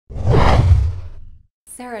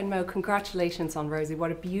Sarah and Mo, congratulations on Rosie.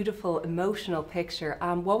 What a beautiful, emotional picture.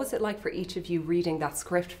 What was it like for each of you reading that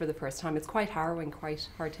script for the first time? It's quite harrowing, quite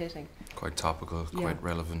hard-hitting. Quite topical, quite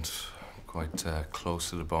relevant, quite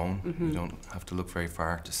close to the bone. You don't have to look very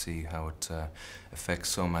far to see how it affects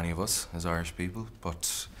so many of us as Irish people.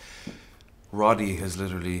 But Roddy has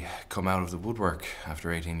literally come out of the woodwork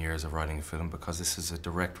after 18 years of writing a film, because this is a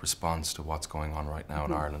direct response to what's going on right now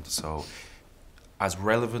in Ireland. So, as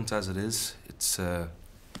relevant as it is, it's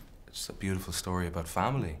a beautiful story about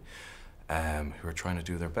family who are trying to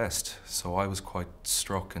do their best. So I was quite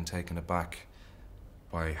struck and taken aback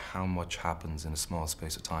by how much happens in a small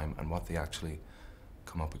space of time and what they actually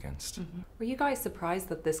come up against. Were you guys surprised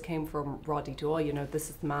that this came from Roddy Doyle? You know, this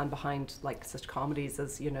is the man behind like such comedies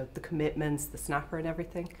as, you know, The Commitments, The Snapper and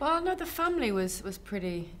everything. Well, no, the family was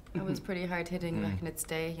pretty hard hitting back in its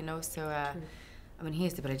day, you know. So I mean, he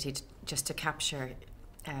has the ability just to capture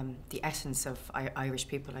the essence of Irish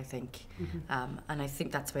people, I think. And I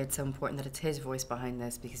think that's why it's so important that it's his voice behind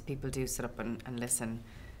this, because people do sit up and listen.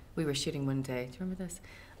 We were shooting one day, do you remember this?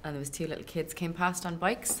 And there was two little kids came past on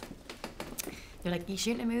bikes. They're like, "You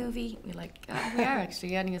shooting a movie?" We're like, "Oh, we are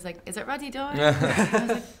actually." And he was like, "Is it Roddy Doyle?" And I was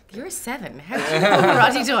like, "You're 7. How do you know who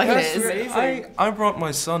Roddy Doyle is?" I brought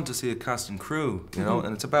my son to see a cast and crew, you know,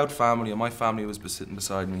 and it's about family, and my family was sitting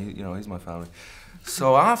beside me, you know, he's my family.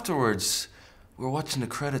 So afterwards, we were watching the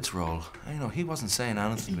credits roll. You know, he wasn't saying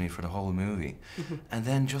anything to me for the whole movie. And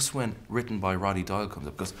then just when written by Roddy Doyle comes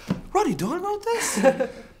up, goes, "Roddy Doyle wrote this?"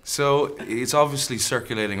 So it's obviously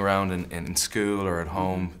circulating around in school or at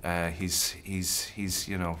home. He's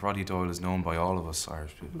you know, Roddy Doyle is known by all of us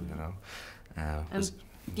Irish people, you know.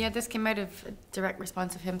 Yeah, this came out of a direct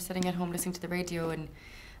response of him sitting at home listening to the radio and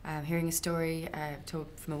hearing a story told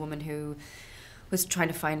from a woman who was trying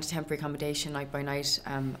to find temporary accommodation night by night.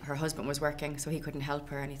 Her husband was working, so he couldn't help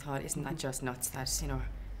her, and he thought, isn't that just nuts that, you know,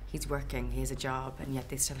 he's working, he has a job, and yet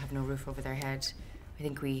they still have no roof over their head. I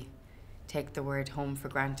think we take the word home for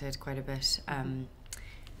granted quite a bit.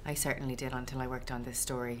 I certainly did until I worked on this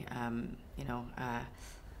story, you know,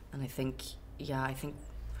 and I think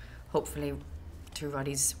hopefully through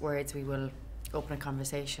Roddy's words we will open a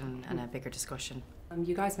conversation and a bigger discussion.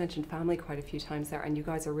 You guys mentioned family quite a few times there, and you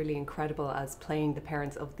guys are really incredible as playing the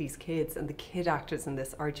parents of these kids, and the kid actors in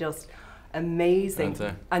this are just amazing.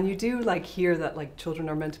 And you do like hear that like children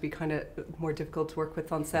are meant to be kind of more difficult to work with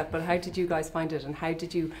on set, but how did you guys find it, and how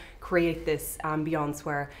did you create this ambience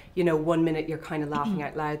where, you know, one minute you're kind of laughing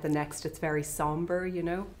out loud, the next it's very somber, you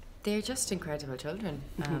know? They're just incredible children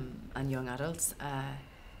and young adults.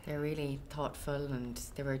 They're really thoughtful, and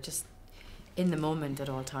they were just in the moment at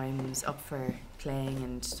all times, up for playing,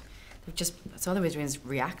 and they're just, it's all they were doing is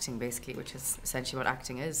reacting basically, which is essentially what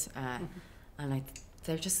acting is. And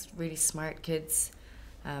they're just really smart kids,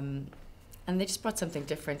 and they just brought something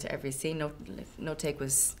different to every scene. No take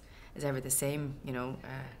is ever the same, you know.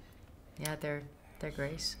 Yeah, they're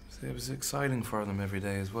great. It was exciting for them every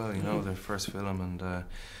day as well, you know, their first film, and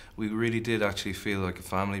we really did actually feel like a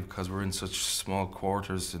family, because we're in such small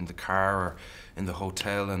quarters in the car or in the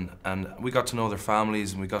hotel, and we got to know their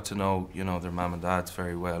families, and we got to know, you know, their mum and dads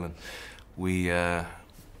very well, and we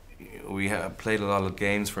played a lot of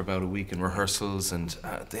games for about a week in rehearsals, and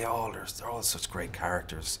they're all such great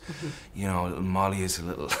characters. You know, little Molly is a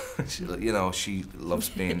little, you know, she loves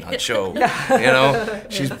being on show. You know,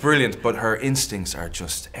 she's brilliant, but her instincts are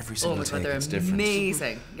just every single take it's different.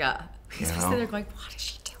 Amazing, yeah. Because they're going, what is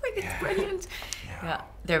she doing? It's brilliant. Yeah,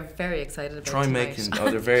 they're very excited about it.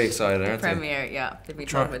 They're very excited, aren't they? The premiere, yeah. They've been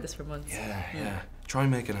talking about this for months. Yeah. Try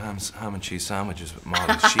making ham and cheese sandwiches with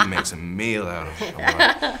Molly. She makes a meal out of it.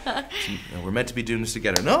 Like, we're meant to be doing this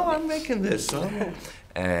together. No, I'm making this.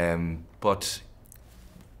 But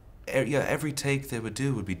yeah, every take they would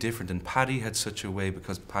do would be different. And Paddy had such a way,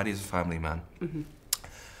 because Paddy's a family man,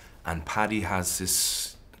 and Paddy has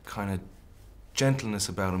this kind of gentleness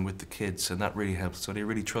about him with the kids, and that really helped. So they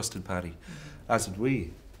really trusted Paddy, as did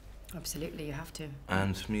we. Absolutely, you have to.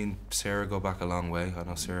 And me and Sarah go back a long way. I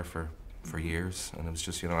know Sarah for years, and it was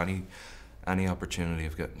just, you know, any opportunity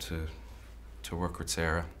of getting to work with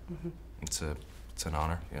Sarah, it's an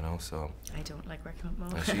honour, you know. So I don't like working with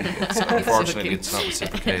Mo. Unfortunately, it's not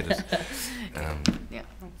reciprocated. Yeah,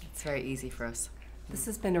 it's very easy for us. This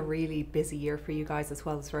has been a really busy year for you guys as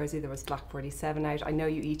well as Rosie. There was Black 47 out. I know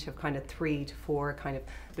you each have kind of 3 to 4 kind of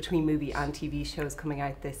between movie and TV shows coming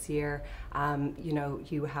out this year. You know,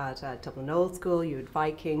 you had Dublin Old School, you had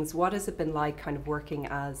Vikings. What has it been like kind of working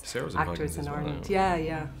as actors in Ireland? Well,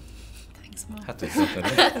 yeah. Thanks, Mom. Had to put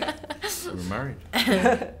that in. We were married.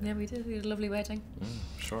 Yeah, we did. We had a lovely wedding.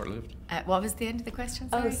 Short-lived. What was the end of the question?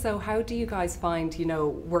 Sorry? Oh, so how do you guys find, you know,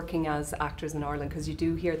 working as actors in Ireland? Because you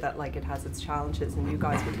do hear that, like, it has its challenges, and you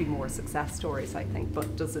guys would be more success stories, I think.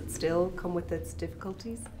 But does it still come with its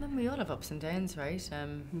difficulties? Well, we all have ups and downs, right?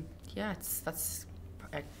 Yeah, that's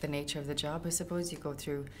the nature of the job, I suppose. You go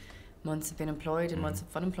through months of being employed and months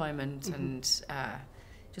of unemployment, and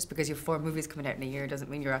just because you have 4 movies coming out in a year doesn't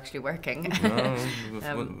mean you're actually working. No, you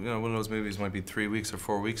know, one of those movies might be 3 weeks or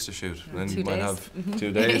 4 weeks to shoot. Then 2 you might days. have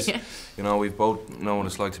 2 days. Yeah. You know, we've both known what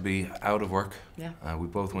it's like to be out of work. Yeah. We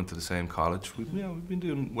both went to the same college. We've been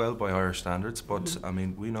doing well by Irish standards, but I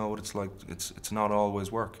mean, we know what it's like. It's not always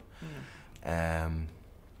work.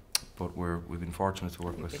 But we've been fortunate to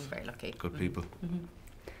work with very lucky. good people.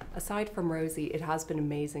 Aside from Rosie, it has been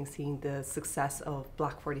amazing seeing the success of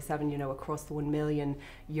Black 47, you know, across the €1 million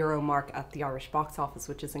mark at the Irish box office,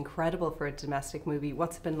 which is incredible for a domestic movie.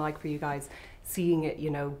 What's it been like for you guys seeing it, you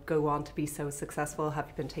know, go on to be so successful? Have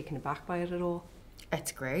you been taken aback by it at all?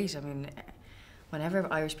 It's great. I mean,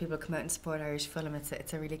 whenever Irish people come out and support Irish film,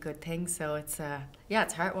 it's a really good thing. So it's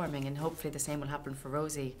it's heartwarming, and hopefully the same will happen for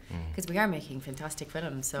Rosie, because we are making fantastic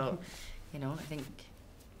films. So, you know, I think.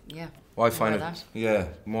 Yeah. Well, I find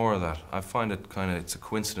more of that. I find it it's a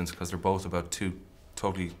coincidence because they're both about 2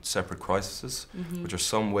 totally separate crises, which are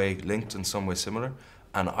some way linked and some way similar.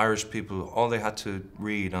 And Irish people, all they had to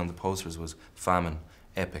read on the posters was famine,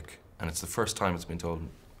 epic, and it's the first time it's been told in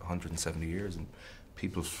 170 years, and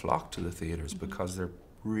people flock to the theatres because they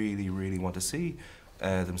really, really want to see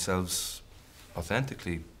themselves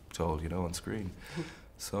authentically told, you know, on screen.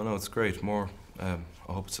 So no, it's great. I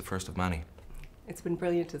hope it's the first of many. It's been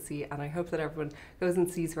brilliant to see, and I hope that everyone goes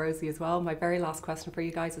and sees Rosie as well. My very last question for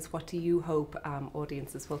you guys is, what do you hope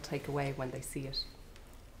audiences will take away when they see it?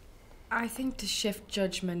 I think to shift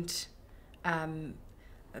judgment.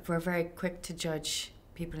 We're very quick to judge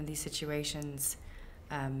people in these situations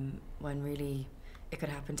when really it could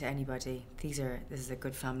happen to anybody. This is a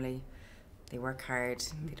good family. They work hard.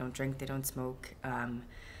 They don't drink. They don't smoke. And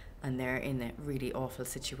they're in a really awful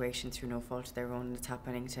situation through no fault of their own. It's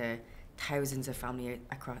happening to thousands of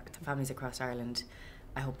families across Ireland.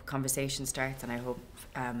 I hope conversation starts, and I hope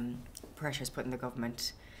pressure is put on the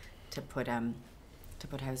government to put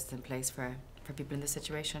houses in place for people in this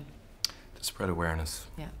situation. To spread awareness.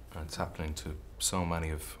 Yeah. And it's happening to so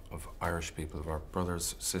many of Irish people, of our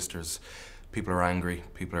brothers, sisters. People are angry.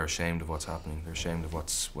 People are ashamed of what's happening. They're ashamed of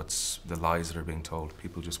what's the lies that are being told.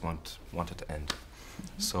 People just want it to end.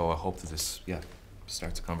 So I hope that this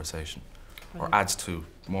starts a conversation. Or adds to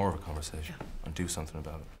more of a conversation and do something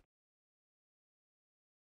about it.